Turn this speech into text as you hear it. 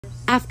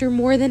After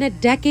more than a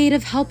decade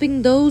of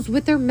helping those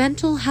with their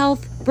mental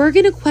health,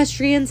 Bergen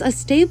Equestrian's A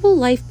Stable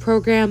Life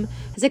program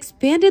has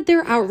expanded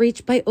their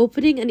outreach by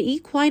opening an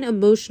equine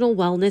emotional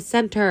wellness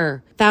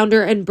center.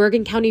 Founder and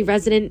Bergen County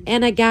resident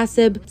Anna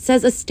Gassib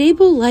says A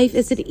Stable Life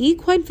is an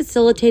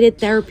equine-facilitated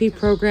therapy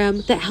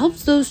program that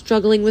helps those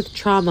struggling with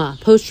trauma,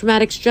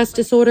 post-traumatic stress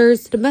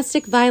disorders,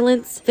 domestic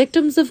violence,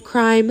 victims of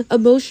crime,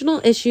 emotional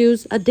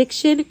issues,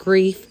 addiction,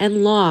 grief,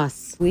 and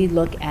loss. We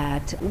look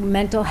at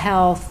mental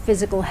health,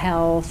 physical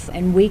health,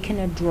 and we can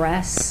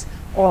address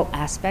all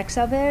aspects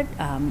of it.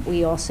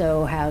 We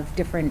also have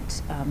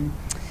different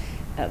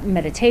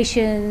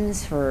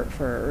meditations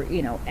for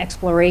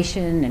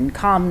exploration and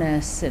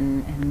calmness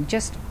and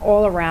just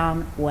all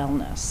around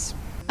wellness.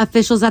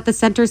 Officials at the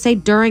center say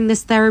during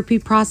this therapy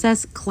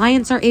process,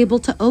 clients are able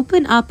to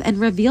open up and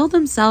reveal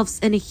themselves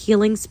in a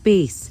healing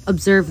space,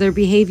 observe their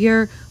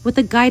behavior with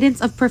the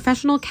guidance of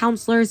professional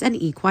counselors and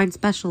equine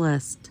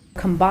specialists.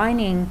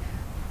 Combining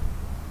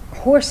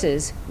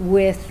horses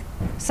with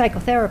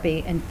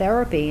psychotherapy and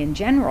therapy in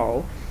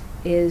general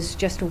is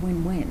just a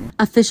win-win.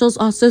 Officials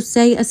also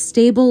say A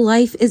Stable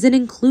Life is an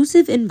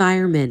inclusive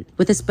environment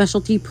with a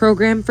specialty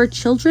program for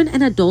children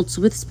and adults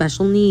with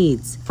special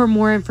needs. For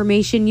more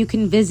information, you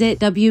can visit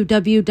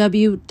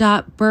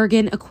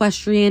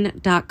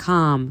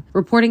www.bergenequestrian.com.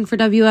 Reporting for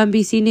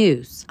WNBC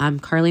News, I'm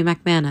Carly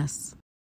McManus.